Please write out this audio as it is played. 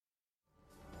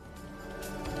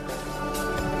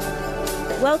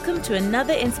Welcome to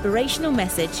another inspirational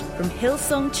message from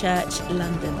Hillsong Church,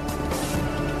 London.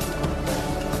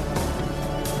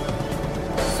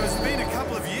 So it's been a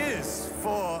couple of years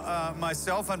for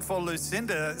myself and for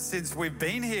Lucinda since we've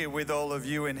been here with all of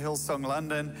you in Hillsong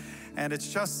London. And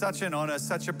it's just such an honor,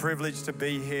 such a privilege to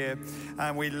be here.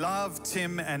 And we love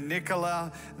Tim and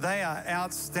Nicola. They are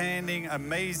outstanding,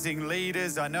 amazing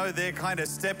leaders. I know they're kind of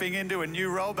stepping into a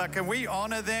new role, but can we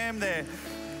honor them?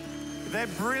 They're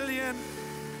brilliant.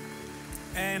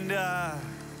 And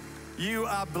you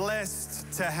are blessed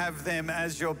to have them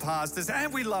as your pastors.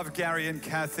 And we love Gary and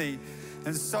Kathy,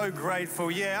 and so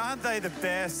grateful. Yeah, aren't they the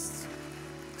best?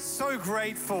 So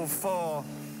grateful for,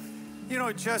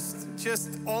 just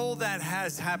all that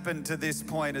has happened to this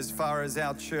point as far as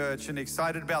our church, and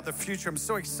excited about the future. I'm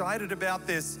so excited about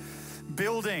this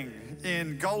building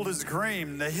in Golders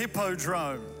Green, the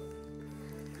Hippodrome.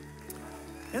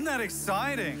 Isn't that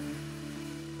exciting?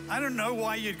 I don't know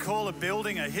why you'd call a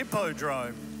building a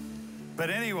hippodrome, but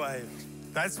anyway,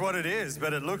 that's what it is.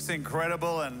 But it looks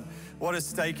incredible, and what a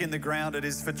stake in the ground it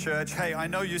is for church. Hey, I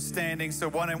know you're standing, so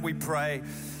why don't we pray?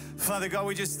 Father God,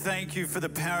 we just thank you for the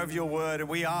power of your word, and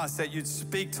we ask that you'd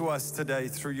speak to us today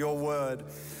through your word.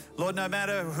 Lord, no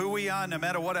matter who we are, no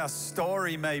matter what our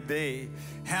story may be,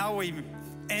 how we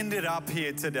ended up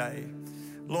here today,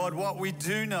 Lord, what we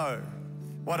do know,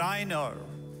 what I know,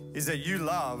 is that you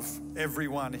love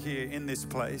everyone here in this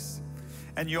place.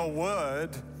 And your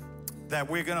word that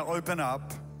we're going to open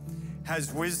up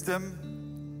has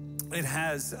wisdom, it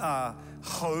has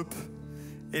hope,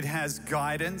 it has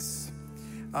guidance.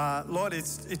 Lord,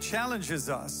 it challenges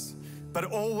us, but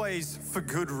always for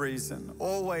good reason,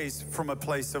 always from a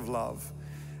place of love.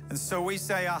 And so we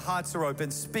say our hearts are open.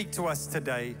 Speak to us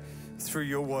today through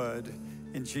your word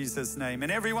in Jesus' name.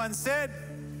 And everyone said,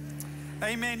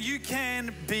 amen. You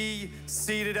can be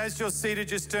seated. As you're seated,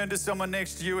 just turn to someone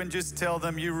next to you and just tell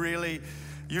them you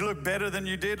look better than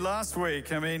you did last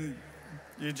week. I mean,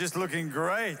 you're just looking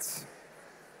great.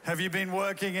 Have you been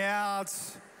working out?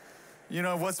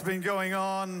 What's been going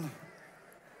on?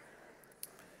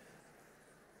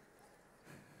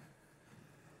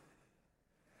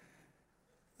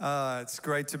 It's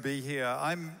great to be here.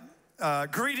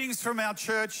 Greetings from our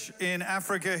church in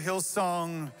Africa,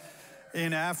 Hillsong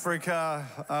in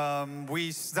Africa.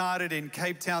 We started in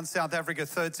Cape Town, South Africa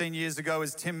 13 years ago,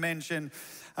 as Tim mentioned.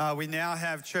 We now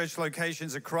have church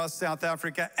locations across South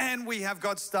Africa, and we have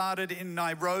got started in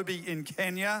Nairobi in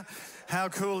Kenya. How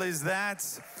cool is that?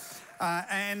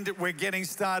 And we're getting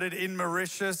started in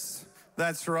Mauritius.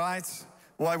 That's right.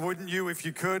 Why wouldn't you, if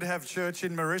you could, have church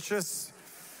in Mauritius?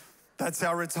 That's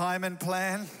our retirement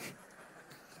plan.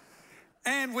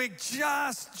 And we're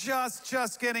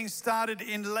just getting started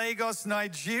in Lagos,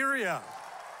 Nigeria.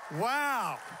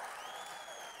 Wow.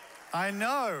 I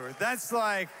know. That's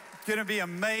like going to be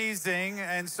amazing.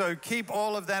 And so keep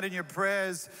all of that in your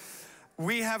prayers.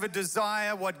 We have a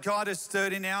desire. What God has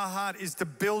stirred in our heart is to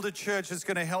build a church that's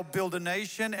going to help build a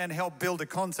nation and help build a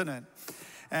continent.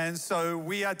 And so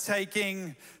we are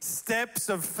taking steps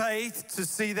of faith to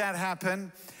see that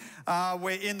happen.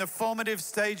 We're in the formative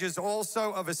stages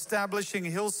also of establishing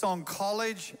Hillsong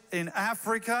College in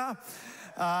Africa,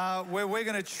 where we're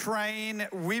going to train,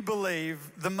 we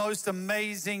believe, the most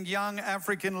amazing young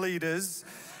African leaders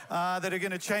that are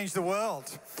going to change the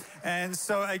world. And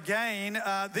so again,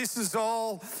 this is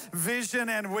all vision,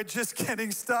 and we're just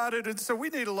getting started. And so we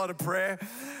need a lot of prayer,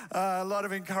 a lot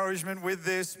of encouragement with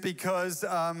this, because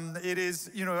it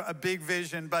is, a big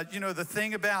vision. But, the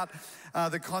thing about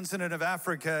the continent of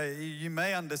Africa, you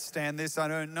may understand this, I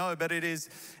don't know, but it is,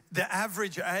 the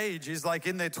average age is like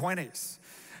in their 20s.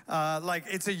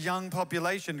 It's a young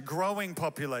population, growing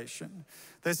population.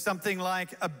 There's something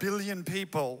like 1 billion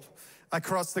people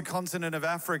across the continent of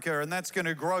Africa, and that's going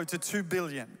to grow to 2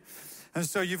 billion. And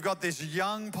so you've got this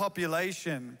young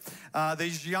population,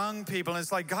 these young people, and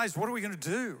it's like, guys, what are we going to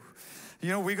do?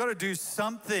 We got to do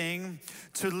something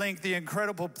to link the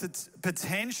incredible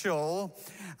potential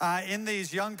in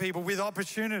these young people with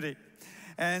opportunity.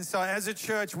 And so as a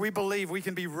church, we believe we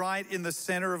can be right in the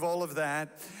center of all of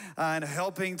that and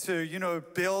helping to,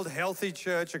 build healthy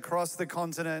church across the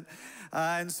continent.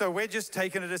 And so we're just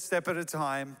taking it a step at a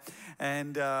time,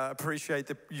 and appreciate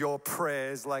your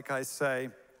prayers, like I say,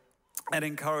 and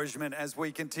encouragement as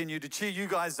we continue to cheer you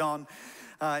guys on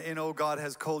in all God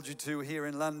has called you to here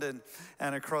in London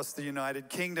and across the United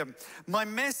Kingdom. My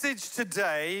message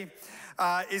today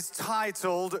is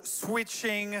titled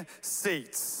Switching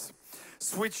Seats.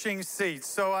 Switching seats.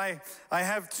 So I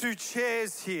have two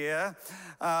chairs here,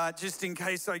 just in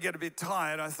case I get a bit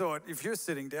tired. I thought, if you're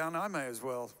sitting down, I may as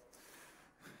well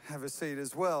have a seat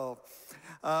as well.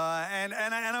 And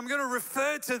I'm going to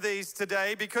refer to these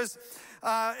today because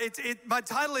my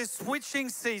title is Switching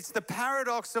Seats, the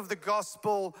Paradox of the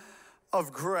Gospel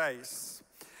of Grace.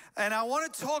 And I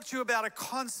want to talk to you about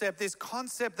this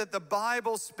concept that the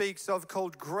Bible speaks of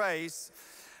called grace.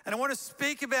 And I want to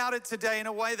speak about it today in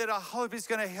a way that I hope is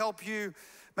going to help you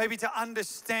maybe to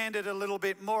understand it a little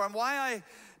bit more. And why I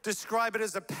describe it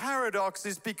as a paradox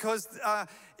is because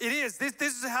it is. This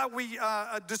is how we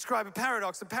describe a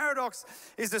paradox. A paradox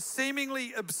is a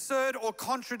seemingly absurd or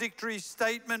contradictory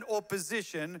statement or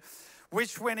position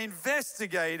which, when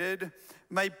investigated,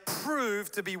 may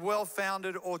prove to be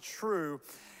well-founded or true.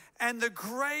 And the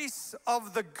grace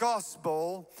of the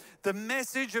gospel, the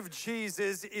message of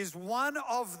Jesus, is one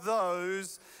of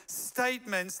those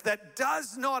statements that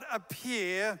does not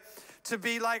appear to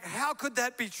be like, how could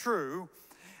that be true?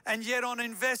 And yet on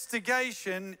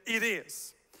investigation, it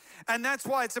is. And that's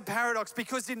why it's a paradox,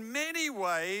 because in many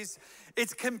ways,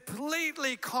 it's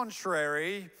completely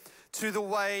contrary to the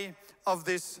way of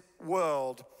this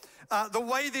world. The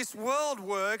way this world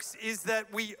works is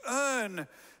that we earn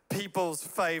people's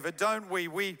favor, don't we?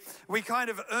 We kind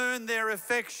of earn their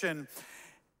affection.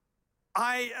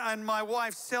 I and my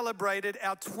wife celebrated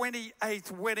our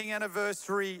 28th wedding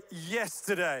anniversary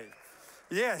yesterday.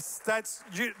 Yes,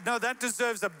 that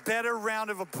deserves a better round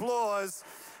of applause,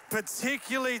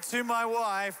 particularly to my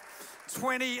wife.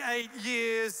 28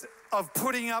 years of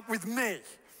putting up with me.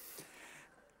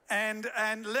 And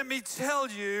let me tell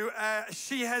you,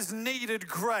 she has needed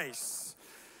grace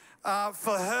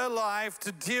for her life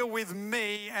to deal with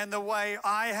me and the way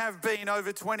I have been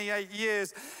over 28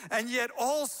 years. And yet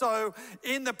also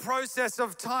in the process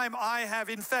of time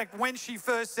in fact, when she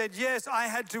first said yes, I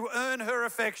had to earn her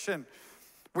affection.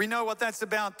 We know what that's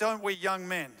about, don't we, young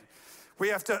men? We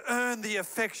have to earn the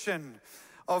affection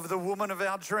of the woman of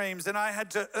our dreams. And I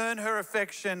had to earn her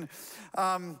affection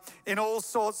in all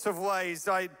sorts of ways.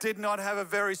 I did not have a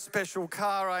very special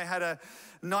car. I had a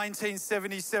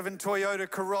 1977 Toyota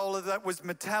Corolla that was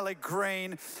metallic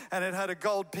green and it had a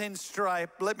gold pinstripe.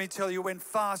 Let me tell you, it went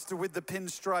faster with the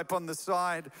pinstripe on the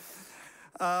side.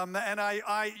 And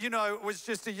I was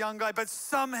just a young guy, but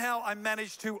somehow I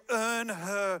managed to earn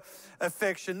her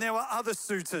affection. There were other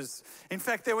suitors. In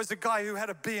fact, there was a guy who had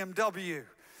a BMW.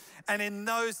 And in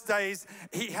those days,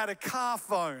 he had a car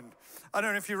phone. I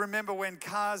don't know if you remember when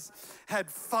cars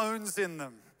had phones in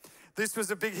them.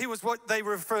 He was what they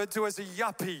referred to as a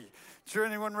yuppie. Do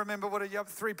anyone remember what a yuppie?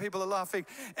 3 people are laughing.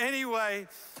 Anyway,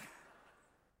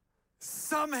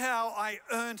 somehow I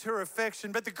earned her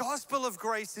affection. But the gospel of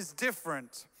grace is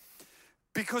different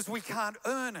because we can't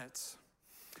earn it.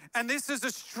 And this is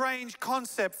a strange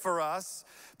concept for us,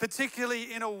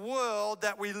 particularly in a world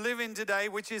that we live in today,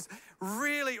 which is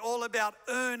really all about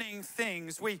earning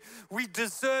things. We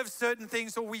deserve certain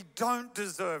things or we don't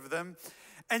deserve them.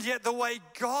 And yet the way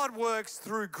God works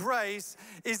through grace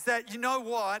is that, you know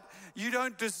what? You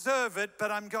don't deserve it, but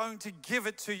I'm going to give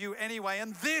it to you anyway.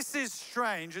 And this is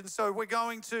strange. And so we're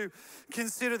going to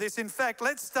consider this. In fact,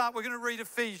 let's start. We're going to read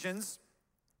Ephesians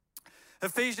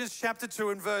chapter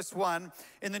 2 and verse 1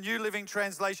 in the New Living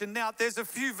Translation. Now, there's a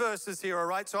few verses here, all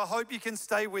right? So I hope you can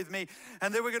stay with me.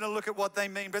 And then we're going to look at what they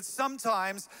mean. But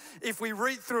sometimes if we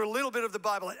read through a little bit of the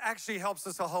Bible, it actually helps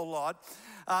us a whole lot.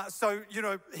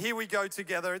 Here we go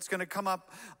together. It's going to come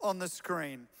up on the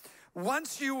screen.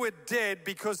 Once you were dead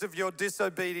because of your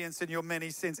disobedience and your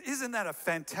many sins. Isn't that a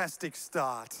fantastic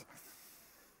start?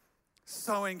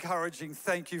 So encouraging.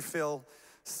 Thank you, Phil.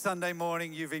 Sunday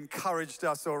morning, you've encouraged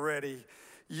us already.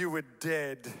 You were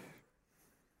dead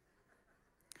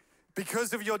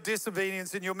because of your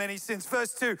disobedience and your many sins.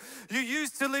 Verse 2, you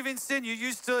used to live in sin. You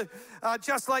used to,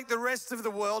 just like the rest of the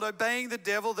world, obeying the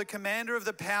devil, the commander of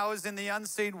the powers in the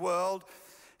unseen world.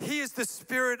 He is the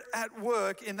spirit at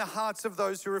work in the hearts of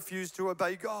those who refuse to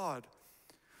obey God.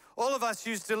 All of us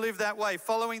used to live that way,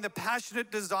 following the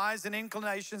passionate desires and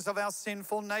inclinations of our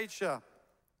sinful nature.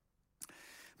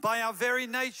 By our very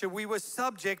nature, we were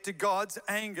subject to God's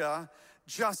anger,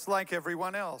 just like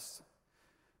everyone else.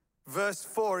 Verse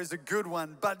 4 is a good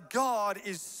one. But God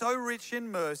is so rich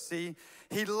in mercy,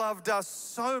 He loved us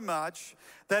so much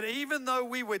that even though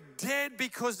we were dead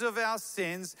because of our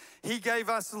sins, He gave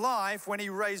us life when He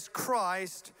raised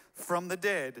Christ from the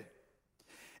dead.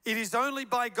 It is only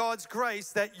by God's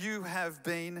grace that you have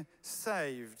been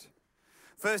saved.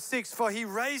 Verse 6, for He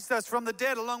raised us from the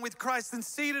dead along with Christ and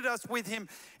seated us with Him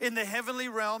in the heavenly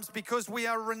realms because we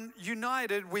are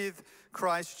united with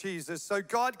Christ Jesus. So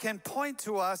God can point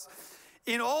to us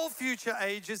in all future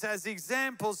ages as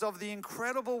examples of the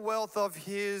incredible wealth of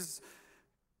His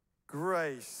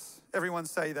grace. Everyone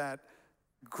say that.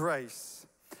 Grace.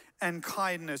 and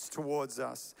kindness towards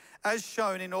us, as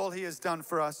shown in all he has done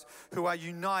for us who are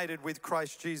united with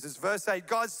Christ Jesus. Verse 8,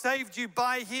 God saved you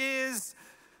by his,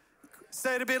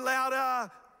 say it a bit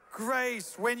louder,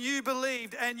 grace. When you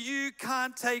believed, and you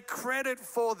can't take credit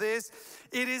for this,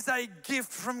 it is a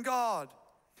gift from God.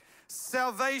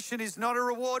 Salvation is not a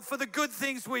reward for the good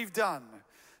things we've done,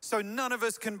 so none of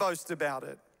us can boast about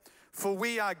it. For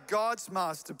we are God's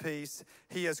masterpiece.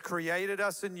 He has created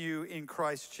us anew in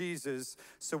Christ Jesus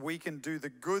so we can do the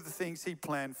good things he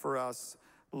planned for us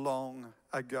long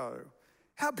ago.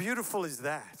 How beautiful is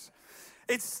that?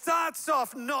 It starts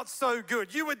off not so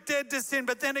good. You were dead to sin,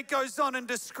 but then it goes on and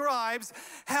describes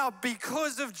how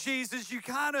because of Jesus, you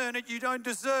can't earn it, you don't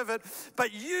deserve it,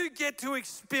 but you get to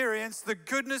experience the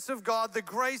goodness of God, the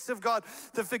grace of God,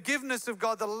 the forgiveness of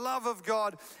God, the love of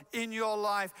God in your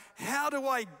life. How do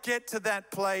I get to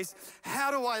that place?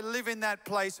 How do I live in that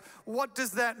place? What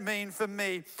does that mean for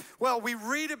me? Well, we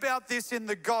read about this in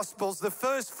the Gospels, the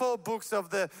first 4 books of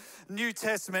the New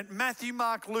Testament, Matthew,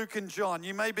 Mark, Luke, and John.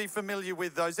 You may be familiar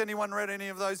with those. Anyone read any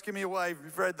of those? Give me a wave if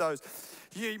you've read those.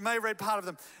 You may have read part of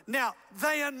them. Now,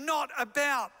 they are not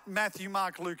about Matthew,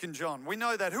 Mark, Luke, and John. We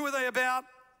know that. Who are they about?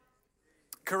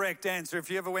 Correct answer.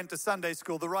 If you ever went to Sunday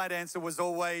school, the right answer was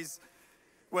always,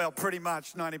 well, pretty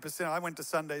much 90%. I went to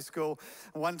Sunday school.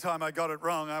 One time I got it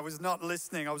wrong. I was not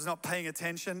listening. I was not paying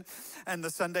attention. And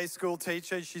the Sunday school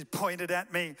teacher, she pointed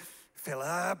at me,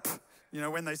 Philip. You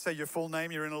know, when they say your full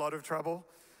name, you're in a lot of trouble.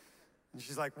 And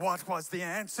she's like, what was the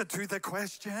answer to the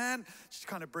question? She's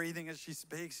kind of breathing as she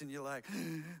speaks, and you're like,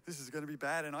 this is going to be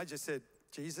bad. And I just said,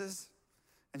 Jesus?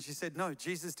 And she said, no,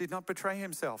 Jesus did not betray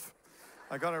himself.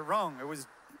 I got it wrong. It was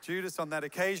Judas on that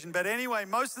occasion. But anyway,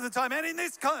 most of the time, and in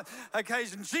this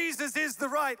occasion, Jesus is the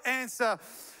right answer.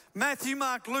 Matthew,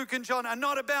 Mark, Luke, and John are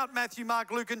not about Matthew,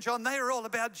 Mark, Luke, and John. They are all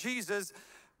about Jesus,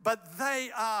 but they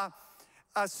are,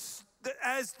 as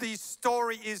the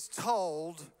story is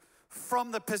told,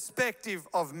 from the perspective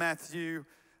of Matthew,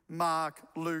 Mark,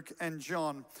 Luke, and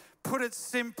John. Put it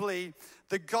simply,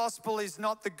 the gospel is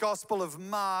not the gospel of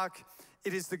Mark,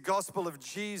 it is the gospel of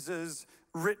Jesus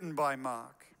written by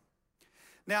Mark.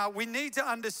 Now, we need to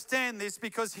understand this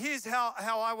because here's how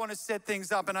I want to set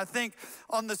things up. And I think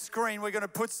on the screen we're going to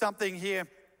put something here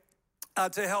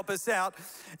to help us out,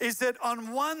 is that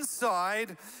on one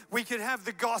side we could have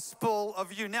the gospel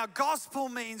of you. Now, gospel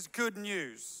means good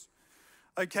news.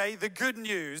 Okay, the good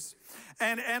news.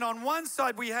 And on one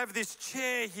side we have this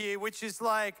chair here, which is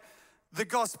like the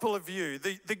gospel of you.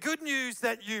 The good news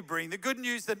that you bring, the good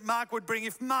news that Mark would bring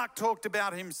if Mark talked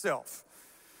about himself.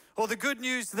 Or the good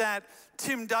news that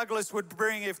Tim Douglas would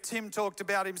bring if Tim talked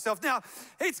about himself. Now,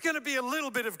 it's going to be a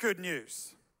little bit of good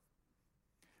news,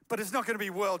 but it's not going to be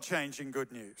world-changing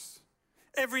good news.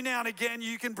 Every now and again,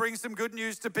 you can bring some good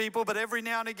news to people, but every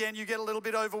now and again, you get a little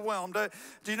bit overwhelmed.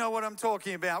 Do you know what I'm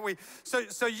talking about?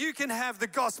 So you can have the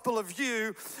gospel of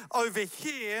you over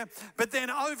here, but then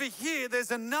over here,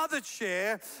 there's another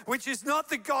chair, which is not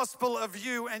the gospel of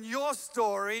you and your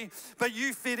story, but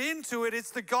you fit into it.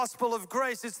 It's the gospel of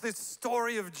grace. It's the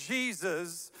story of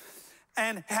Jesus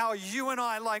and how you and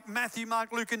I, like Matthew,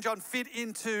 Mark, Luke, and John, fit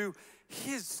into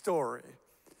his story.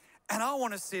 And I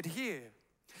want to sit here.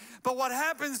 But what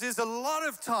happens is a lot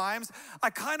of times I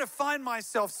kind of find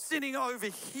myself sitting over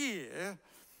here,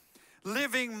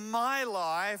 living my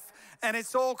life, and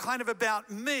it's all kind of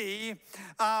about me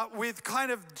with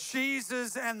kind of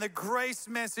Jesus and the grace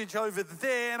message over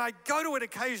there. And I go to it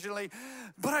occasionally,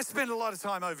 but I spend a lot of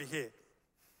time over here,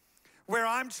 where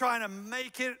I'm trying to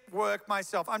make it work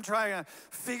myself. I'm trying to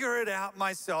figure it out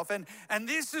myself. And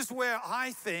this is where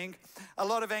I think a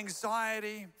lot of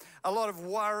anxiety, a lot of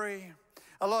worry,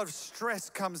 a lot of stress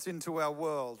comes into our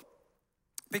world,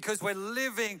 because we're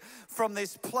living from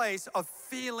this place of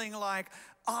feeling like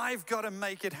I've got to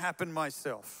make it happen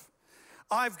myself.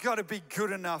 I've got to be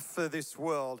good enough for this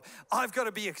world. I've got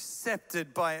to be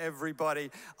accepted by everybody.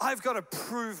 I've got to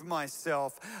prove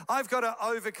myself. I've got to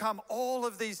overcome all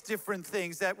of these different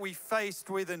things that we faced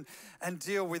with and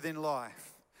deal with in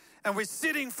life. And we're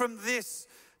sitting from this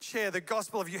chair, the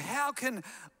gospel of you. How can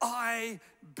I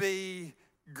be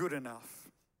good enough?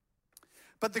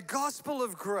 But the gospel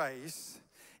of grace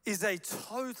is a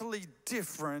totally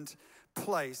different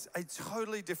place, a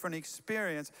totally different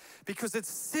experience, because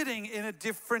it's sitting in a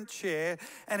different chair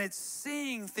and it's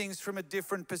seeing things from a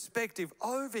different perspective.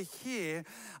 Over here,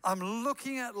 I'm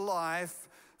looking at life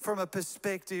from a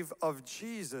perspective of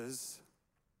Jesus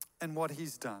and what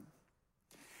he's done.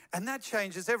 And that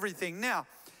changes everything. Now,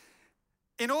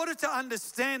 in order to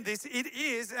understand this, it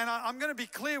is, and I'm going to be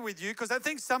clear with you because I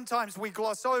think sometimes we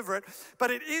gloss over it,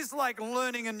 but it is like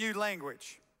learning a new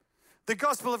language. The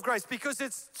gospel of grace, because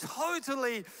it's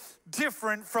totally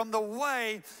different from the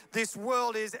way this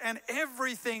world is and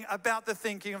everything about the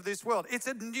thinking of this world. It's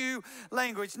a new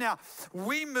language. Now,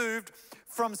 we moved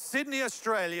from Sydney,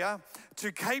 Australia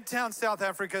to Cape Town, South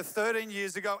Africa 13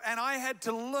 years ago, and I had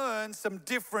to learn some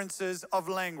differences of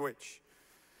language.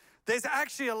 There's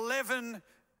actually 11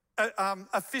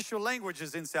 official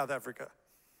languages in South Africa.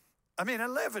 I mean,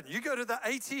 11. You go to the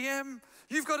ATM,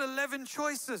 you've got 11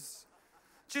 choices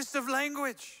just of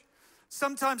language.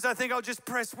 Sometimes I think I'll just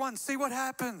press one, see what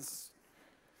happens.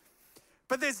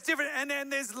 But there's different, and then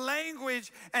there's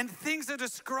language and things are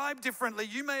described differently.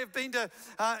 You may have been to,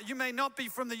 you may not be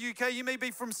from the UK, you may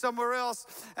be from somewhere else,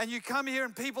 and you come here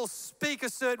and people speak a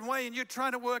certain way and you're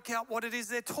trying to work out what it is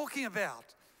they're talking about.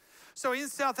 So in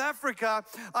South Africa,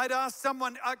 I'd ask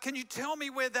someone, can you tell me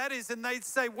where that is? And they'd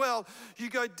say, well, you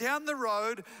go down the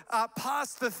road,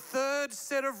 past the third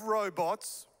set of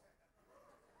robots,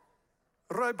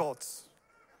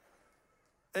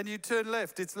 and you turn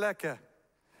left, it's lekker.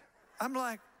 I'm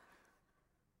like,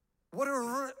 what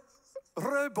are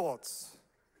robots?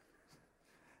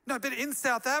 No, but in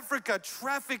South Africa,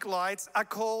 traffic lights are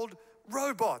called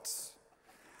robots.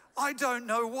 I don't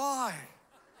know why.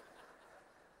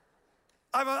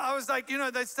 I was like,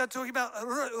 they start talking about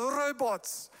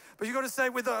robots, but you got to say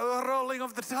with a rolling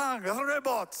of the tongue,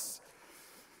 robots.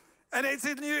 And it's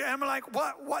in new, and I'm like,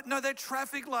 what? No, they're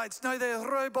traffic lights. No, they're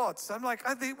robots. I'm like,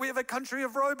 I think we have a country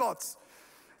of robots.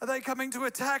 Are they coming to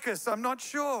attack us? I'm not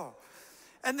sure.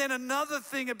 And then another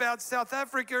thing about South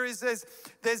Africa is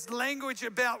there's language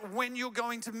about when you're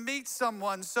going to meet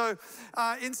someone. So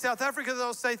in South Africa,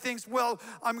 they'll say things, well,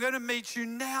 I'm going to meet you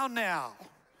now.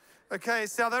 Okay,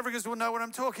 South Africans will know what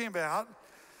I'm talking about.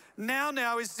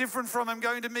 Now is different from I'm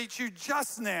going to meet you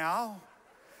just now.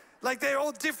 Like they're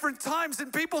all different times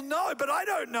and people know, but I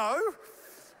don't know.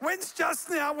 When's just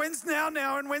now, when's now,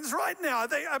 and when's right now?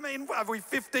 Are we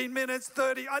 15 minutes,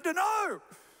 30? I don't know.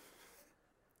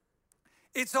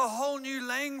 It's a whole new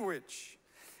language.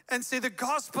 And see, the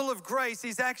gospel of grace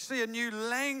is actually a new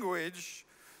language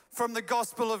from the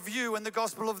gospel of you and the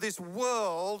gospel of this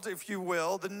world, if you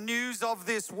will, the news of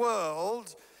this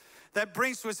world that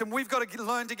brings to us. And we've got to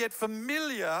learn to get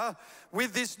familiar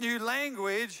with this new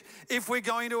language if we're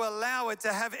going to allow it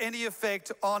to have any effect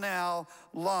on our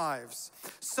lives.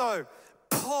 So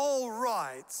Paul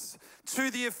writes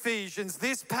to the Ephesians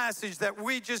this passage that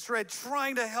we just read,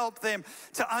 trying to help them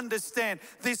to understand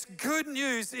this good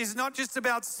news is not just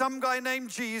about some guy named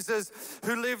Jesus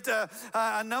who lived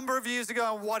a number of years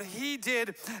ago and what he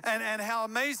did and how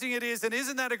amazing it is. And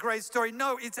isn't that a great story?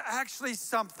 No, it's actually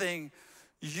something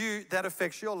that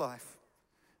affects your life.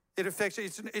 It affects you.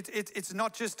 It's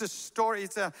not just a story.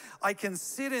 I can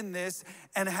sit in this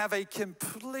and have a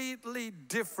completely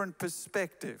different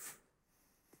perspective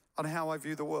on how I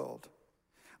view the world,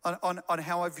 on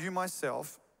how I view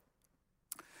myself,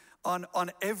 on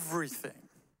everything,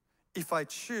 if I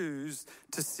choose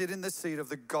to sit in the seat of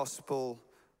the gospel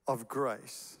of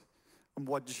grace and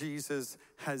what Jesus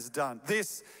has done.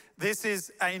 This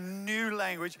is a new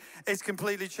language. It's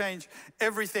completely changed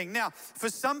everything. Now, for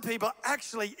some people,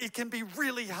 actually, it can be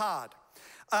really hard.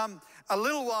 A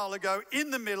little while ago,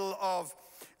 in the middle of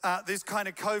this kind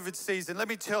of COVID season, let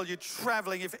me tell you,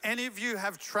 traveling, if any of you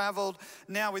have traveled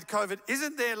now with COVID,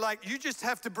 isn't there like you just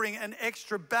have to bring an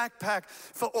extra backpack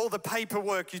for all the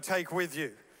paperwork you take with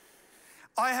you?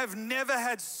 I have never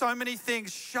had so many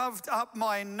things shoved up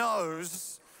my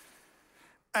nose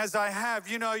as I have.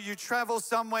 You travel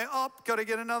somewhere, got to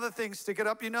get another thing, stick it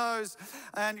up your nose,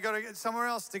 and you got to get somewhere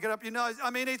else, stick it up your nose. I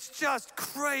mean, it's just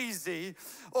crazy,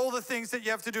 all the things that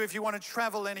you have to do if you want to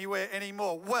travel anywhere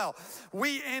anymore. Well,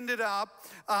 we ended up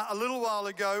a little while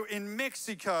ago in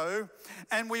Mexico,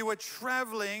 and we were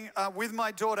traveling with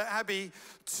my daughter Abby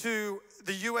to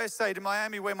the USA, to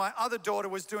Miami, where my other daughter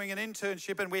was doing an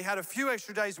internship, and we had a few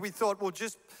extra days. We thought, we'll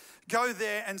just go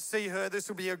there and see her. This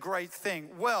will be a great thing.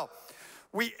 Well,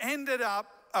 we ended up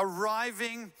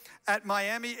arriving at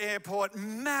Miami Airport,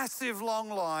 massive long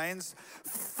lines.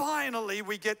 Finally,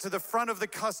 we get to the front of the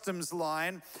customs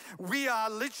line. We are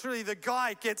literally, the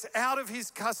guy gets out of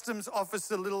his customs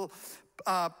officer little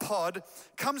pod,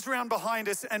 comes around behind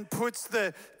us and puts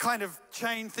the kind of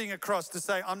chain thing across to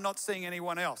say, I'm not seeing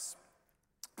anyone else.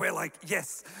 We're like,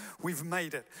 yes, we've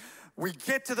made it. We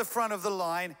get to the front of the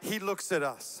line, he looks at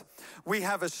us. We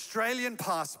have Australian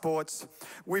passports,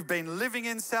 we've been living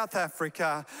in South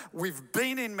Africa, we've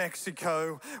been in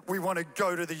Mexico, we want to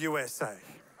go to the USA.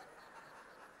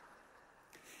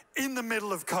 In the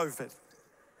middle of COVID.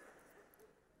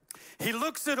 He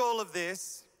looks at all of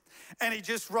this And he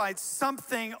just writes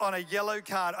something on a yellow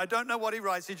card. I don't know what he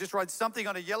writes. He just writes something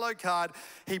on a yellow card.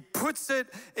 He puts it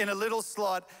in a little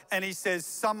slot and he says,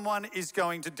 someone is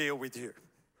going to deal with you.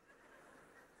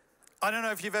 I don't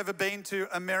know if you've ever been to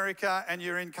America and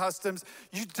you're in customs.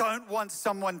 You don't want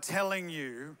someone telling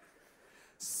you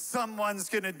someone's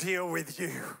going to deal with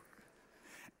you.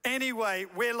 Anyway,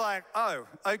 we're like, oh,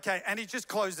 okay. And he just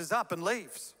closes up and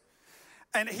leaves.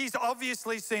 And he's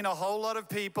obviously seen a whole lot of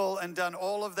people and done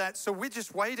all of that. So we're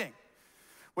just waiting.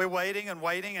 We're waiting and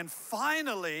waiting. And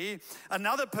finally,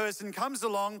 another person comes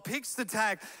along, picks the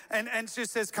tag, and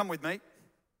just says, come with me.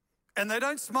 And they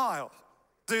don't smile,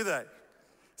 do they?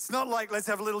 It's not like, let's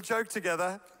have a little joke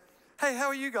together. Hey, how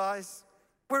are you guys?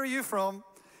 Where are you from?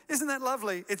 Isn't that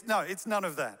lovely? It's none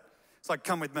of that. It's like,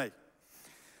 come with me.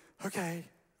 Okay.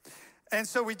 And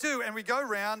so we do, and we go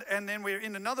around, and then we're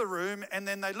in another room, and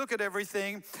then they look at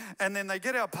everything, and then they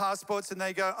get our passports, and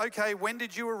they go, okay, when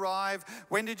did you arrive?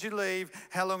 When did you leave?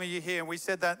 How long are you here? And we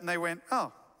said that, and they went,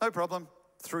 oh, no problem.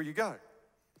 Through you go.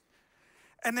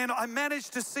 And then I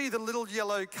managed to see the little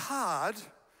yellow card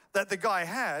that the guy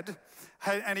had,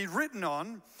 and he'd written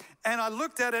on, and I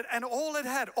looked at it, and all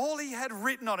he had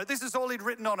written on it, this is all he'd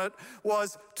written on it,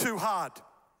 was too hard.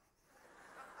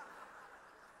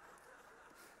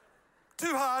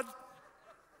 Too hard.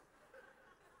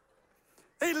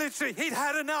 He'd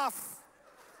had enough.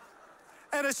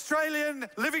 An Australian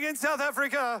living in South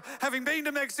Africa, having been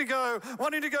to Mexico,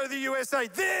 wanting to go to the USA.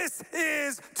 This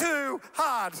is too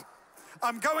hard.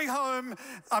 I'm going home,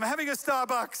 I'm having a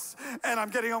Starbucks, and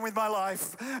I'm getting on with my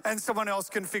life, and someone else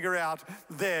can figure out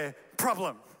their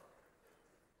problem.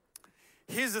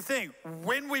 Here's the thing,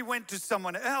 when we went to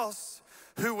someone else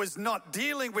who was not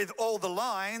dealing with all the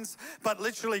lines, but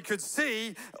literally could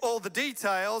see all the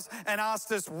details and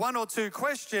asked us one or two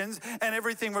questions and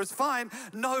everything was fine,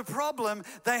 no problem.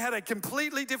 They had a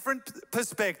completely different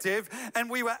perspective and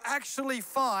we were actually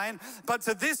fine. But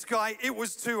to this guy, it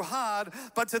was too hard.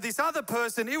 But to this other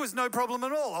person, it was no problem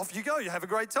at all. Off you go. You have a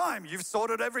great time. You've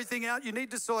sorted everything out you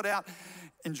need to sort out.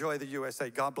 Enjoy the USA.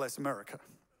 God bless America.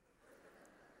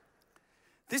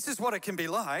 This is what it can be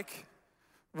like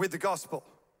with the gospel.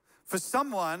 For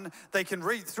someone, they can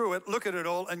read through it, look at it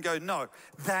all and go, no,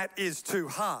 that is too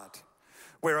hard.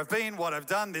 Where I've been, what I've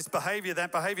done, this behavior,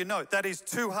 that behavior, no, that is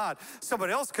too hard.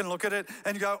 Somebody else can look at it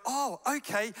and go, oh,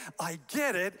 okay, I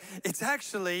get it. It's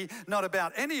actually not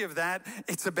about any of that.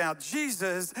 It's about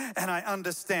Jesus and I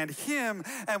understand him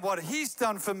and what he's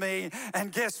done for me.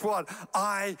 And guess what?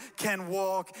 I can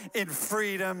walk in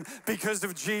freedom because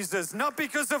of Jesus, not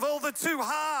because of all the too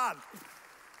hard.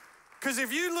 Because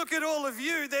if you look at all of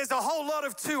you, there's a whole lot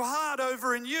of too hard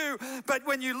over in you. But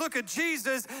when you look at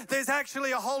Jesus, there's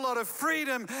actually a whole lot of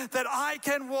freedom that I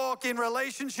can walk in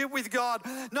relationship with God,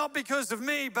 not because of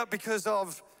me, but because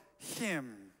of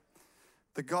him.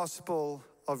 The gospel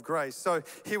of grace. So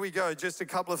here we go, just a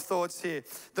couple of thoughts here.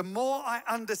 The more I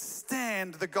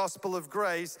understand the gospel of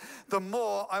grace, the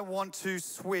more I want to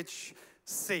switch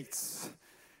seats.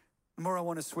 The more I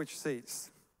want to switch seats.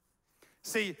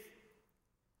 See,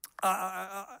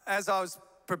 as I was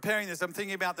preparing this, I'm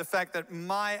thinking about the fact that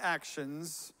my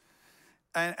actions,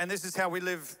 and this is how we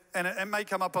live, and it may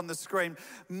come up on the screen,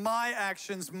 my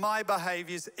actions, my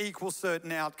behaviors equal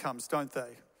certain outcomes, don't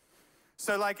they?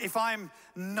 So like if I'm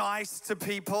nice to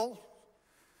people,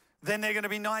 then they're going to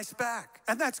be nice back.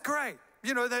 And that's great.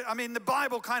 You know, the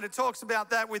Bible kind of talks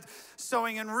about that with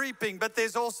sowing and reaping, but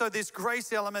there's also this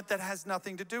grace element that has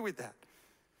nothing to do with that.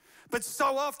 But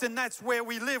so often that's where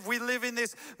we live. We live in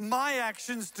this, my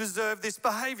actions deserve this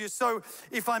behavior. So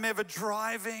if I'm ever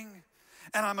driving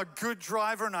and I'm a good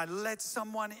driver and I let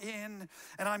someone in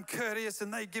and I'm courteous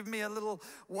and they give me a little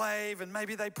wave and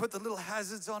maybe they put the little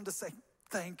hazards on to say,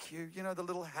 thank you. You know, the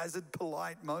little hazard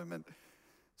polite moment.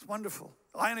 It's wonderful.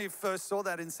 I only first saw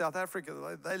that in South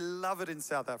Africa. They love it in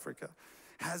South Africa.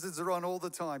 Hazards are on all the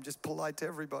time, just polite to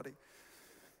everybody.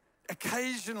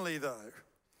 Occasionally though,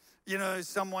 you know,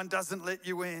 someone doesn't let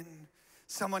you in,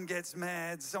 someone gets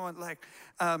mad, someone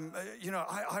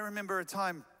I remember a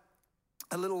time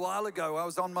a little while ago, I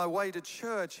was on my way to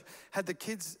church, had the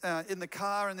kids in the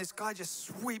car, and this guy just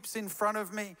sweeps in front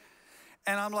of me,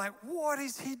 and I'm like, what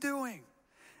is he doing?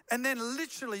 And then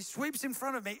literally sweeps in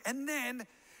front of me, and then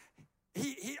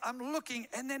I'm looking,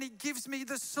 and then he gives me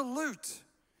the salute.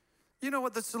 You know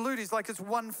what the salute is like? It's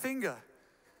one finger.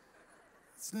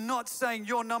 It's not saying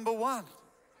you're number one.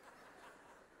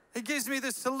 He gives me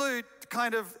the salute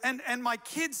kind of, and my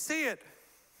kids see it.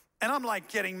 And I'm like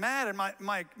getting mad. And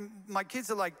my kids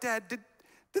are like, Dad, did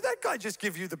that guy just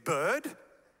give you the bird?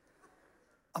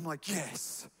 I'm like,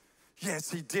 yes.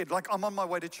 Yes, he did. Like, I'm on my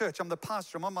way to church. I'm the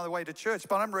pastor. I'm on my way to church,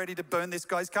 but I'm ready to burn this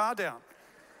guy's car down.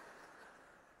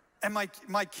 And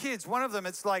my kids, one of them,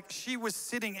 it's like she was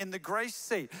sitting in the grace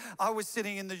seat. I was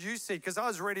sitting in the U seat because I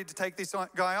was ready to take this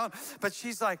guy on. But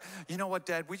she's like, you know what,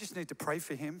 Dad? We just need to pray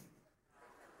for him.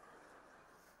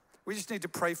 We just need to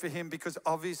pray for him because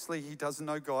obviously he doesn't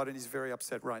know God and he's very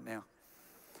upset right now.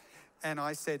 And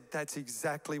I said, that's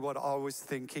exactly what I was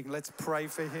thinking. Let's pray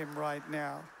for him right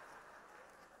now.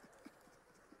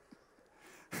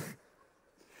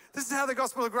 This is how the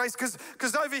gospel of grace, because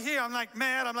over here I'm like,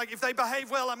 if they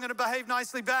behave well, I'm going to behave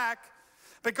nicely back.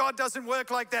 But God doesn't work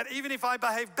like that. Even if I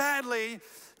behave badly,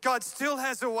 God still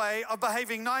has a way of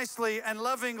behaving nicely and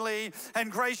lovingly and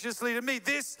graciously to me.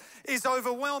 This is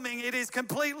overwhelming. It is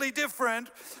completely different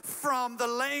from the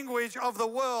language of the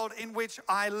world in which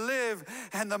I live.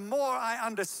 And the more I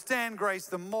understand grace,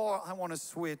 the more I want to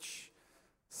switch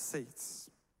seats.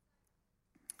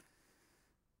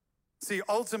 See,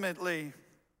 ultimately,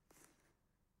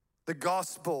 the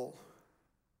gospel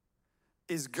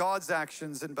is God's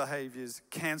actions and behaviors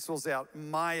cancels out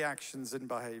my actions and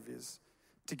behaviors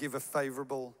to give a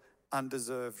favorable,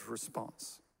 undeserved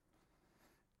response.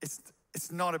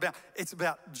 It's not about, it's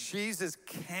about Jesus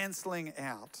canceling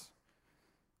out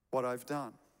what I've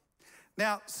done.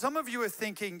 Now, some of you are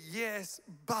thinking, yes,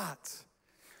 but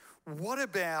what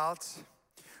about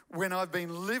when I've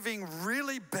been living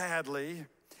really badly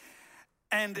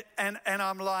and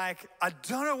I'm like, I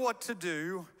don't know what to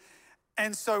do.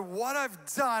 And so what I've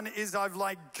done is I've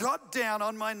like got down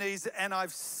on my knees and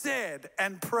I've said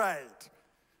and prayed,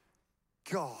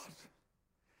 God,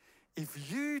 if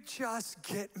you just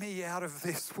get me out of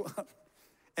this one.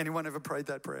 Anyone ever prayed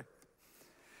that prayer?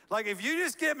 Like, if you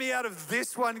just get me out of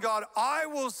this one, God, I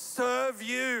will serve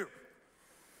you.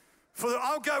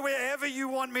 I'll go wherever you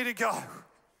want me to go.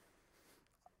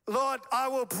 Lord, I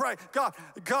will pray.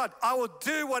 God, I will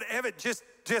do whatever. Just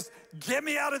get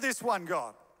me out of this one,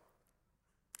 God.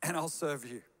 And I'll serve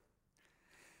you.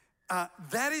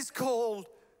 That is called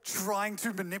trying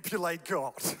to manipulate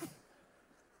God.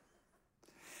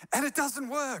 And it doesn't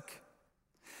work.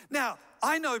 Now,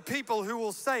 I know people who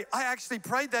will say, I actually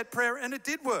prayed that prayer and it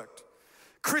did work.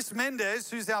 Chris Mendez,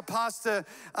 who's our pastor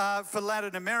for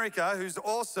Latin America, who's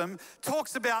awesome,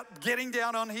 talks about getting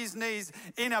down on his knees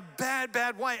in a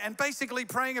bad way and basically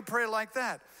praying a prayer like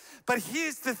that. But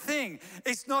here's the thing,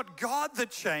 it's not God that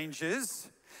changes,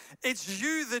 it's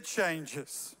you that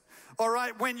changes. All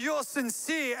right, when you're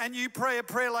sincere and you pray a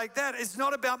prayer like that, it's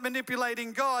not about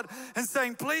manipulating God and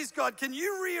saying, please, God, can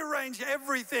you rearrange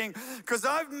everything? Because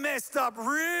I've messed up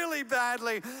really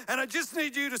badly and I just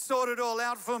need you to sort it all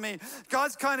out for me.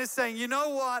 God's kind of saying, you know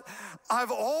what? I've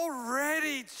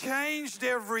already changed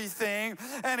everything.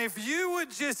 And if you would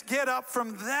just get up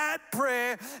from that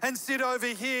prayer and sit over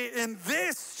here in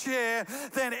this chair,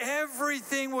 then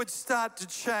everything would start to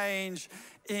change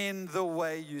in the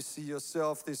way you see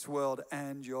yourself, this world,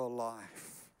 and your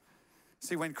life.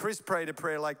 See, when Chris prayed a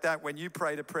prayer like that, when you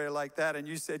prayed a prayer like that and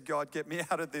you said, God, get me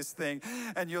out of this thing,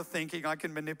 and you're thinking, I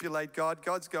can manipulate God,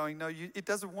 God's going, no, it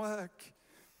doesn't work.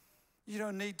 You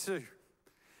don't need to.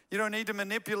 You don't need to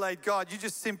manipulate God. You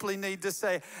just simply need to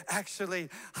say, actually,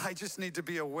 I just need to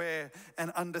be aware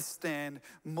and understand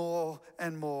more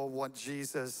and more what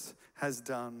Jesus has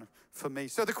done for me.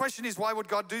 So the question is, why would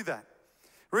God do that?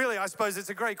 Really, I suppose it's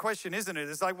a great question, isn't it?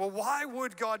 It's like, well, why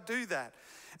would God do that?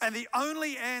 And the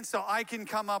only answer I can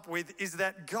come up with is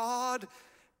that God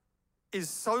is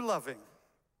so loving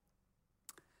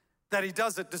that he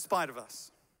does it despite of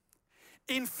us.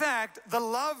 In fact, the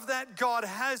love that God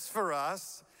has for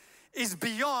us is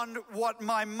beyond what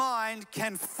my mind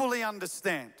can fully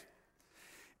understand.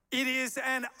 It is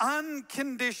an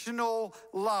unconditional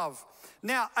love.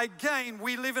 Now, again,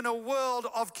 we live in a world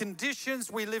of conditions.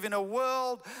 We live in a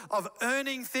world of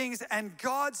earning things. And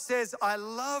God says, I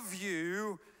love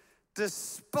you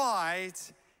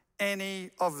despite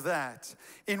any of that.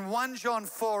 In 1 John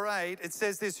 4:8, it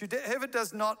says this, whoever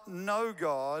does not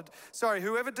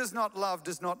love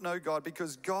does not know God,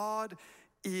 because God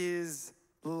is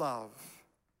love.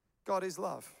 God is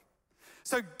love.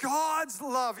 So God's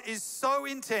love is so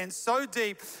intense, so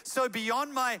deep, so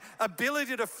beyond my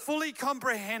ability to fully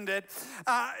comprehend it.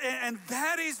 And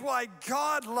that is why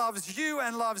God loves you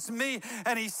and loves me.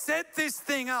 And he set this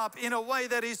thing up in a way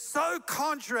that is so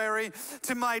contrary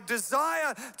to my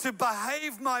desire to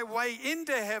behave my way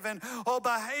into heaven or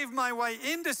behave my way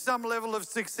into some level of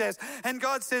success. And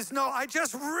God says, no, I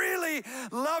just really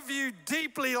love you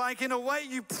deeply, like in a way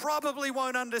you probably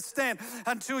won't understand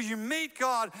until you meet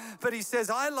God. But he says,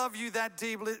 I love you that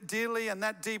dearly and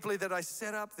that deeply that I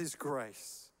set up this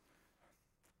grace.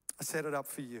 I set it up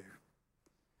for you.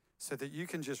 so that you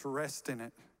can just rest in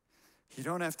it. You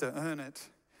don't have to earn it.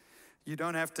 You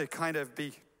don't have to kind of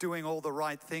be doing all the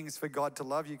right things for God to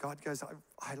love you. God goes,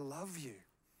 I love you.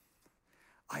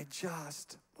 I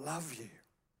just love you.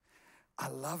 I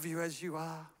love you as you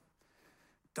are.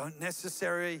 Don't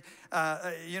necessarily,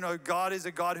 God is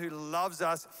a God who loves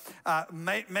us.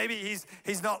 Maybe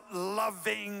he's not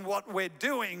loving what we're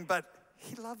doing, but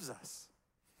he loves us.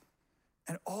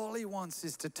 And all he wants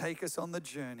is to take us on the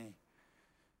journey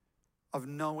of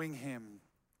knowing him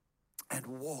and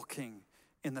walking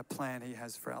in the plan he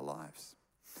has for our lives.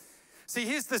 See,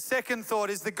 here's the second thought,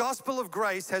 is the gospel of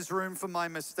grace has room for my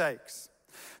mistakes.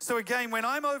 So again, when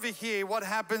I'm over here, what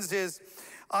happens is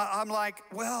I'm like,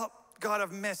 well, God,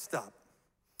 I've messed up.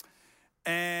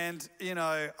 And,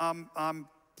 some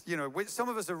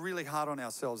of us are really hard on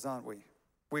ourselves, aren't we?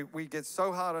 We get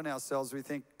so hard on ourselves, we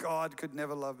think, God could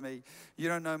never love me. You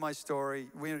don't know my story.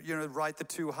 Write the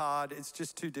too hard. It's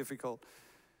just too difficult.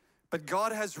 But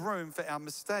God has room for our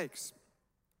mistakes.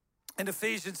 In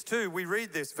Ephesians 2, we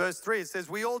read this, verse 3, it says,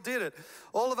 we all did it.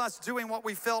 All of us doing what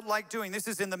we felt like doing. This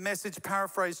is in the Message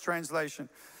paraphrase translation.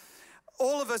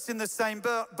 All of us in the same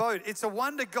boat. It's a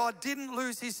wonder God didn't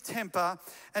lose his temper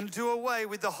and do away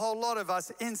with the whole lot of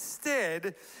us.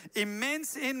 Instead,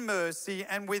 immense in mercy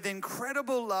and with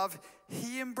incredible love,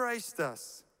 he embraced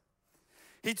us.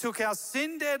 He took our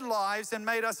sin-dead lives and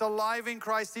made us alive in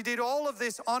Christ. He did all of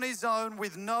this on his own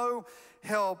with no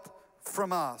help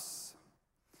from us.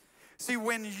 See,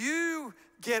 when you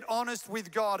get honest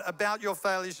with God about your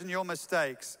failures and your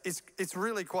mistakes, it's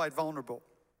really quite vulnerable.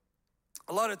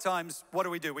 A lot of times, what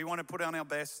do? We want to put on our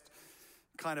best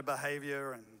kind of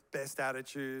behavior and best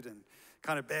attitude and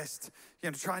kind of best,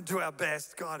 try and do our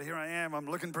best. God, here I am. I'm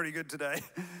looking pretty good today.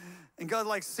 And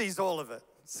God sees all of it.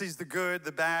 Sees the good,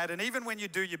 the bad. And even when you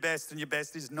do your best and your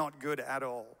best is not good at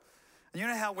all. And you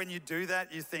know how when you do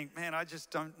that, you think, man, I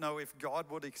just don't know if God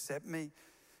would accept me.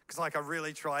 Because I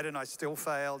really tried and I still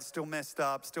failed, still messed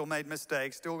up, still made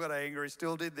mistakes, still got angry,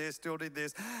 still did this.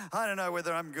 I don't know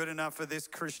whether I'm good enough for this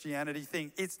Christianity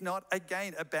thing. It's not,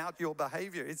 again, about your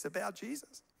behavior. It's about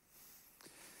Jesus.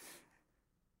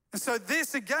 And so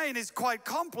this, again, is quite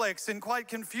complex and quite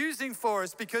confusing for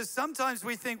us because sometimes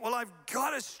we think, well, I've got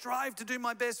to strive to do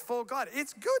my best for God.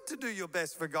 It's good to do your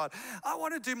best for God. I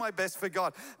want to do my best for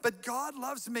God. But God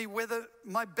loves me whether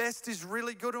my best is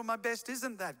really good or my best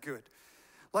isn't that good.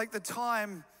 Like the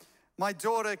time my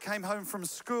daughter came home from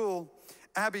school,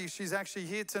 Abby, she's actually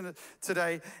here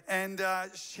today, and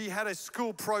she had a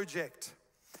school project.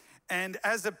 And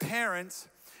as a parent,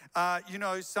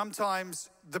 sometimes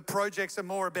the projects are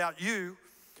more about you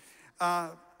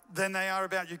than they are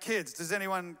about your kids. Does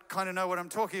anyone kind of know what I'm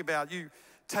talking about? You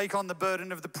take on the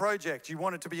burden of the project. You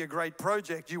want it to be a great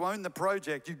project. You own the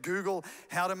project. You Google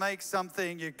how to make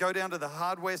something. You go down to the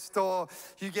hardware store.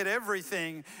 You get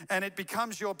everything, and it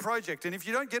becomes your project. And if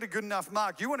you don't get a good enough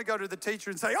mark, you want to go to the teacher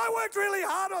and say, I worked really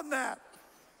hard on that.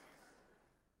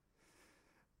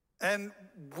 And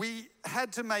we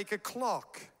had to make a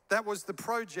clock. That was the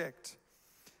project.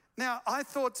 Now, I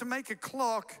thought to make a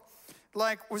clock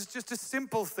was just a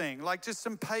simple thing, like just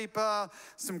some paper,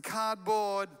 some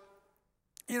cardboard,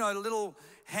 little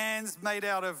hands made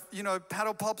out of,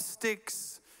 paddle pop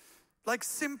sticks,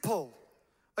 simple.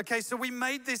 Okay, so we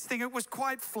made this thing. It was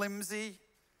quite flimsy.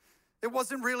 It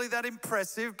wasn't really that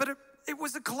impressive, but it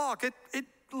was a clock. It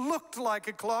looked like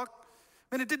a clock.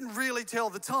 I mean, it didn't really tell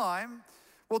the time.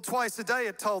 Well, twice a day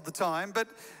it told the time, but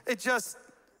it just,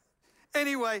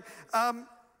 anyway. And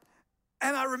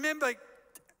I remember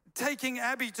taking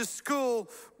Abby to school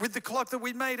with the clock that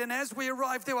we made, and as we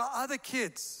arrived, there were other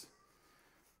kids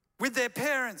with their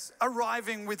parents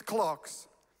arriving with clocks.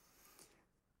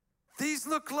 These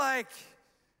look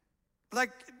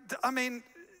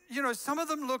some of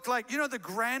them look like, the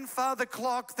grandfather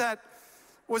clock that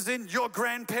was in your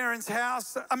grandparents'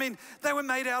 house. I mean, they were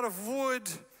made out of wood.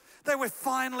 They were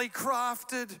finely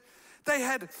crafted. They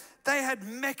had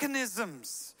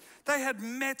mechanisms. They had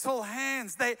metal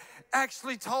hands. They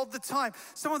actually told the time.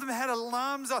 Some of them had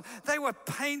alarms on. They were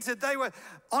painted.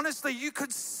 Honestly, you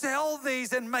could sell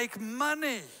these and make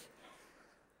money.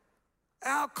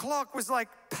 Our clock was like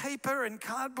paper and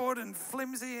cardboard and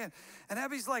flimsy. And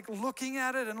Abby's looking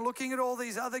at it and looking at all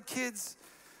these other kids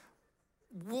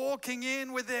walking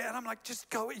in with it. And I'm like, just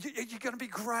go. You're going to be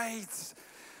great.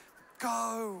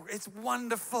 Go. It's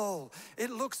wonderful.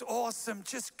 It looks awesome.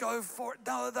 Just go for it.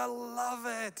 No, they'll love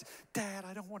it. Dad,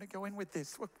 I don't want to go in with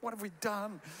this. What have we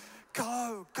done?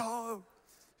 Go.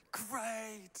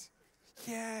 Great.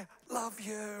 Yeah, love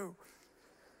you.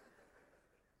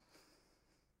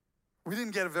 We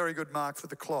didn't get a very good mark for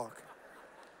the clock.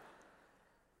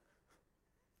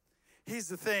 here's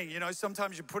the thing,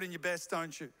 sometimes you put in your best,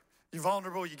 don't you? You're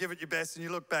vulnerable, you give it your best, and you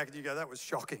look back and you go, that was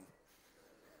shocking.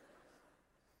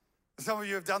 Some of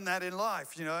you have done that in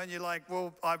life, and you're like,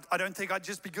 well, I don't think I'd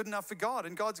just be good enough for God.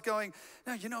 And God's going,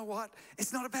 no, you know what?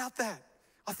 It's not about that.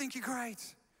 I think you're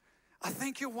great. I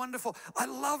think you're wonderful. I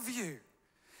love you.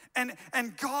 And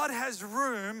God has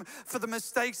room for the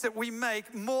mistakes that we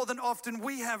make more than often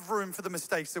we have room for the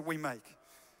mistakes that we make.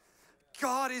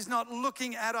 God is not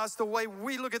looking at us the way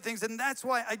we look at things. And that's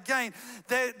why, again,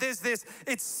 there's this,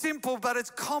 it's simple, but it's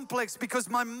complex because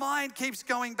my mind keeps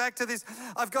going back to this,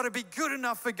 I've got to be good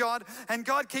enough for God. And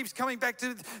God keeps coming back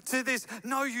to this,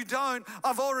 no, you don't.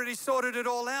 I've already sorted it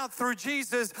all out through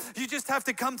Jesus. You just have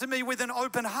to come to me with an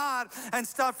open heart and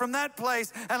start from that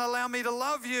place and allow me to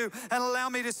love you and allow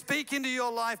me to speak into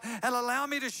your life and allow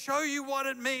me to show you what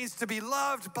it means to be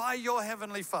loved by your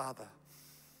Heavenly Father.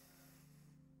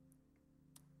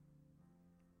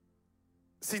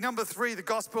 See, number 3, the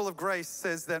gospel of grace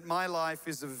says that my life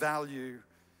is of value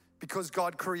because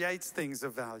God creates things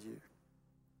of value.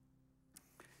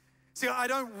 See, I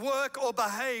don't work or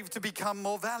behave to become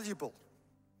more valuable.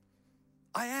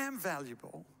 I am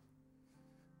valuable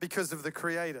because of the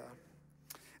Creator.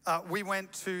 We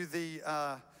went to the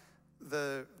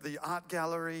art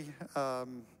gallery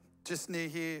just near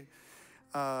here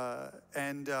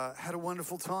and had a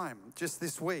wonderful time just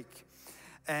this week.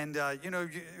 And,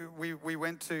 we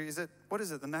went to, what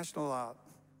is it, the National Art?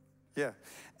 Yeah.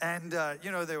 And,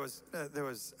 there was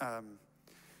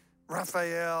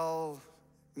Raphael,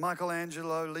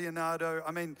 Michelangelo, Leonardo.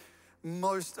 I mean,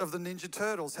 most of the Ninja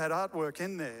Turtles had artwork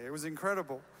in there. It was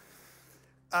incredible.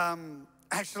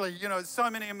 Actually, so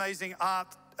many amazing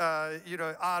artists.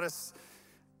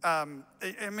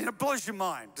 It blows your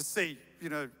mind to see,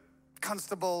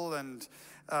 Constable and...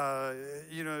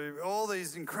 all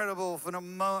these incredible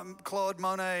Claude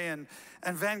Monet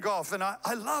and Van Gogh. And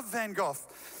I love Van Gogh.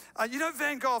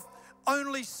 Van Gogh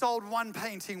only sold one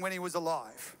painting when he was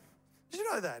alive. Did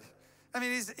you know that? I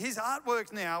mean, his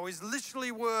artwork now is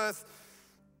literally worth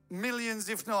millions,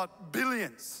 if not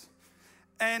billions.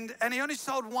 And he only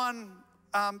sold one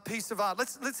piece of art.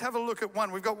 Let's have a look at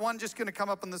one. We've got one just going to come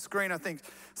up on the screen, I think.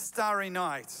 Starry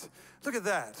Night. Look at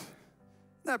that.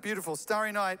 Isn't that beautiful?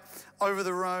 Starry Night over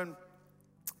the Rhone.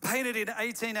 Painted in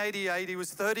 1888. He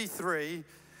was 33.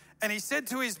 And he said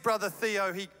to his brother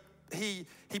Theo, he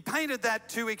painted that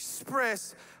to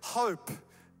express hope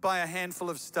by a handful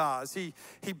of stars. He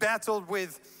battled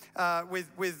with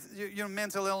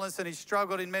mental illness and he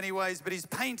struggled in many ways, but his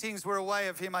paintings were a way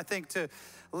of him, I think, to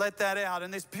let that out.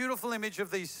 And this beautiful image of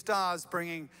these stars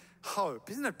bringing hope.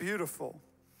 Isn't it beautiful?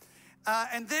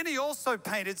 And then he also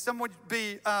painted, some would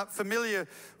be familiar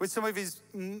with some of his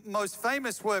most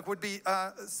famous work, would be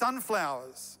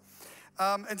sunflowers.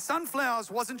 And sunflowers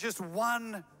wasn't just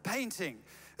one painting.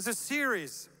 It's a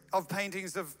series of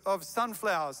paintings of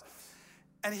sunflowers.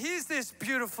 And here's this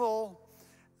beautiful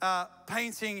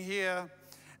painting here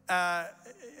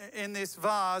in this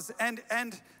vase. And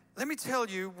let me tell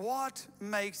you what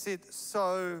makes it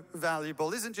so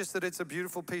valuable. Isn't just that it's a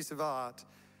beautiful piece of art,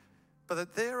 but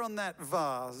that there on that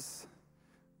vase,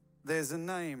 there's a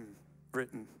name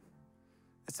written.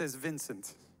 It says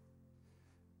Vincent.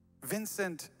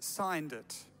 Vincent signed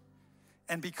it.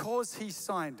 And because he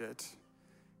signed it,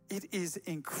 it is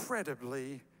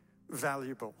incredibly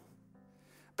valuable.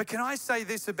 But can I say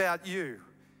this about you?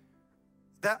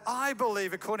 That I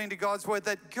believe, according to God's word,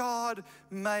 that God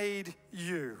made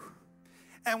you.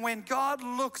 And when God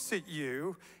looks at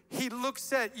you, he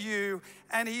looks at you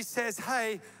and he says,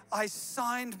 hey, I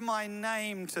signed my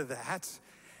name to that.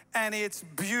 And it's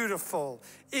beautiful.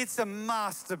 It's a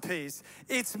masterpiece.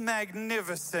 It's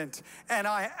magnificent. And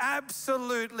I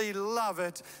absolutely love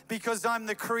it because I'm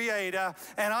the creator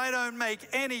and I don't make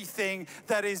anything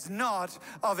that is not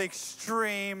of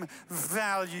extreme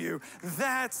value.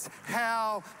 That's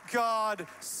how God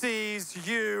sees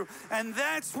you. And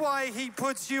that's why he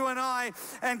puts you and I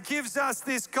and gives us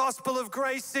this gospel of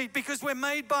grace seat, because we're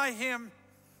made by him.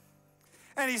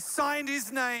 And he signed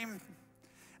his name.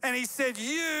 And he said,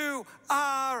 you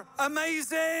are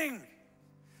amazing.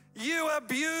 You are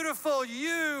beautiful.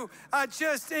 You are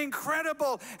just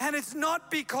incredible. And it's not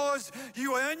because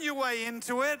you earn your way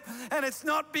into it. And it's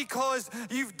not because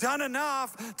you've done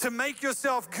enough to make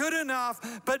yourself good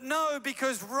enough. But no,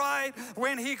 because right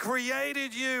when he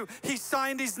created you, he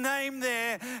signed his name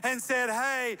there and said,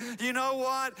 hey, you know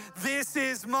what? This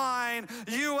is mine.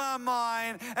 You are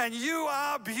mine. And you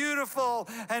are beautiful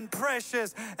and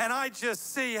precious. And I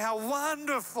just see how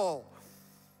wonderful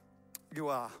you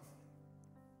are.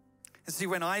 And see,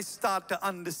 when I start to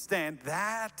understand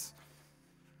that,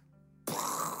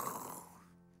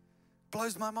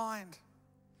 Blows my mind.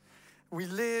 We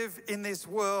live in this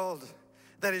world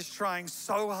that is trying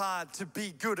so hard to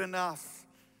be good enough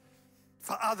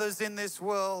for others in this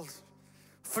world,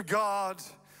 for God,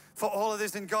 for all of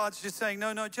this. And God's just saying,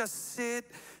 no, just sit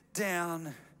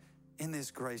down in this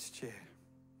grace chair.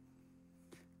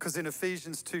 Because in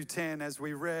Ephesians 2:10, as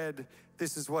we read,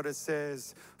 this is what it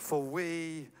says, for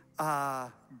we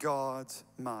are God's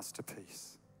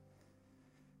masterpiece.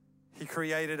 He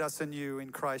created us anew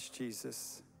in Christ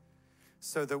Jesus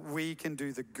so that we can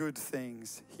do the good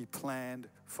things He planned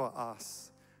for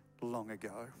us long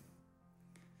ago.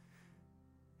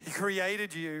 He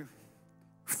created you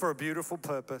for a beautiful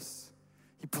purpose.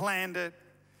 He planned it.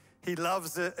 He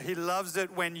loves it. He loves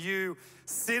it when you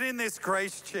sit in this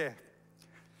grace chair,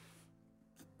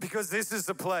 because this is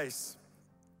the place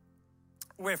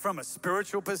where, from a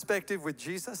spiritual perspective with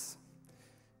Jesus,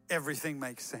 everything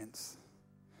makes sense.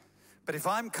 But if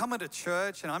I'm coming to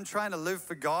church and I'm trying to live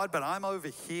for God, but I'm over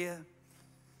here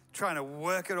trying to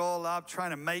work it all up,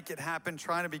 trying to make it happen,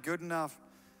 trying to be good enough,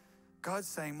 God's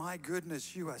saying, my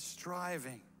goodness, you are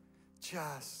striving.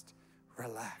 Just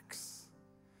relax.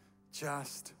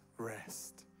 Just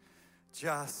rest.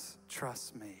 Just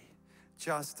trust me.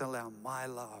 Just allow my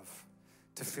love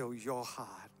to fill your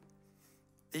heart.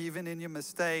 Even in your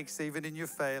mistakes, even in your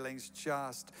failings,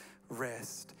 just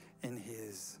rest in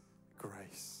His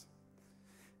grace.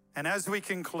 And as we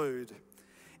conclude,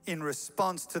 in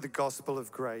response to the gospel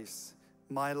of grace,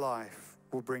 my life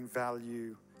will bring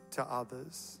value to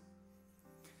others.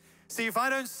 See, if I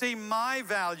don't see my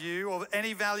value or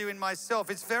any value in myself,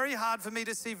 it's very hard for me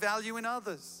to see value in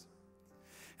others.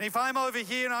 And if I'm over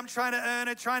here and I'm trying to earn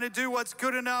it, trying to do what's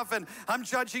good enough, and I'm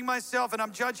judging myself and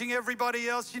I'm judging everybody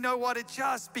else, you know what? It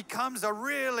just becomes a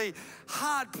really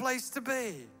hard place to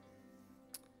be.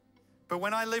 But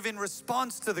when I live in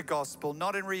response to the gospel,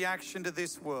 not in reaction to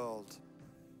this world,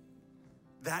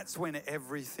 that's when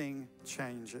everything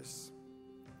changes.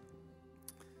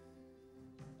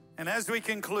 And as we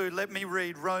conclude, let me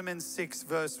read Romans 6,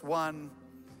 verse 1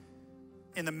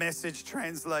 in the Message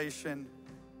translation,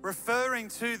 referring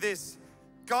to this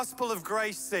gospel of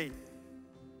grace seat.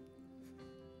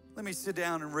 Let me sit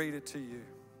down and read it to you.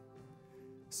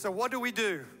 So what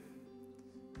do?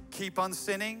 Keep on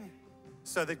sinning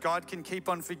so that God can keep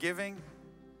on forgiving?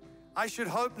 I should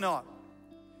hope not.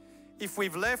 If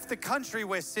we've left the country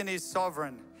where sin is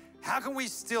sovereign, how can we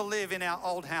still live in our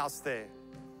old house there?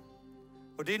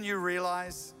 Or didn't you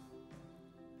realize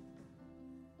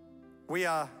we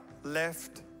are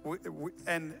left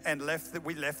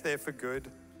we left there for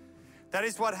good? That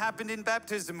is what happened in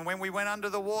baptism. When we went under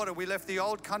the water, we left the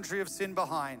old country of sin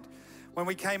behind. When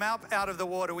we came out of the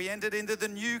water, we entered into the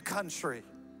new country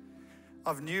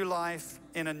of new life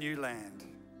in a new land.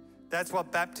 That's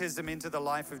what baptism into the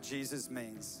life of Jesus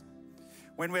means.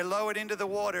 When we're lowered into the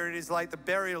water, it is like the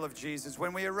burial of Jesus.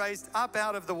 When we are raised up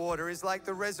out of the water, it is like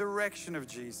the resurrection of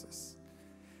Jesus.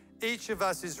 Each of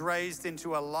us is raised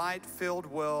into a light-filled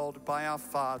world by our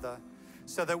Father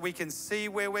so that we can see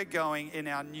where we're going in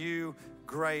our new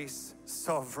grace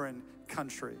sovereign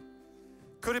country.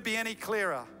 Could it be any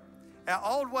clearer? Our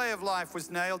old way of life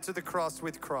was nailed to the cross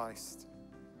with Christ.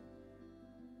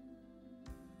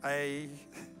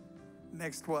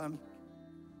 Next one.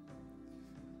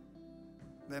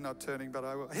 They're not turning, but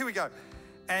I will. Here we go.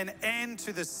 An end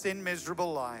to the sin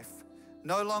miserable life.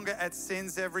 No longer at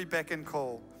sin's every beck and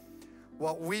call.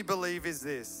 What we believe is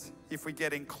this: if we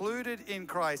get included in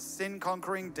Christ's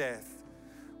sin-conquering death,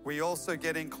 we also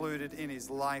get included in His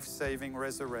life-saving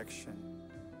resurrection.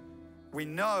 We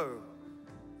know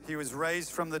He was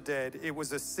raised from the dead. It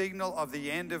was a signal of the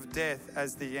end of death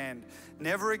as the end.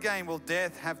 Never again will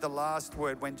death have the last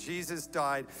word. When Jesus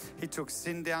died, He took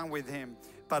sin down with Him,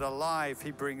 but alive, He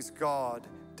brings God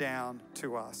down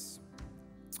to us.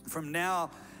 From now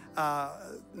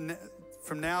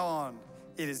on,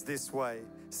 it is this way.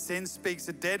 Sin speaks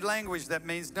a dead language that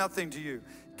means nothing to you.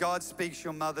 God speaks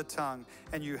your mother tongue,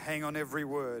 and you hang on every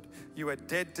word. You are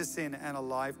dead to sin and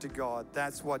alive to God.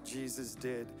 That's what Jesus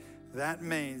did. That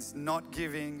means not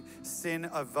giving sin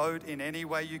a vote in any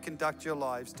way you conduct your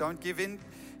lives. Don't give in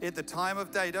at the time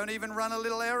of day. Don't even run a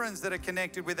little errands that are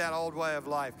connected with that old way of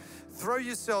life. Throw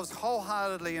yourselves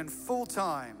wholeheartedly and full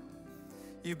time.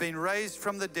 You've been raised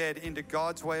from the dead into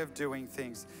God's way of doing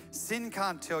things. Sin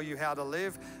can't tell you how to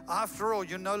live. After all,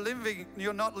 you're not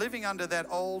living under that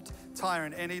old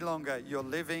tyrant any longer. You're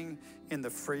living in the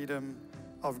freedom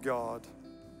of God.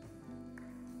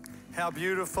 How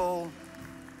beautiful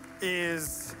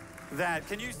is that?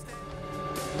 Can you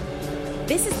stand?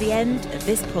 This is the end of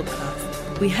this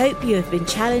podcast. We hope you have been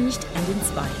challenged and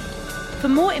inspired. For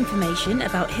more information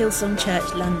about Hillsong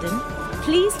Church London,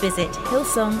 please visit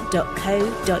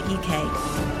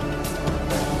hillsong.co.uk.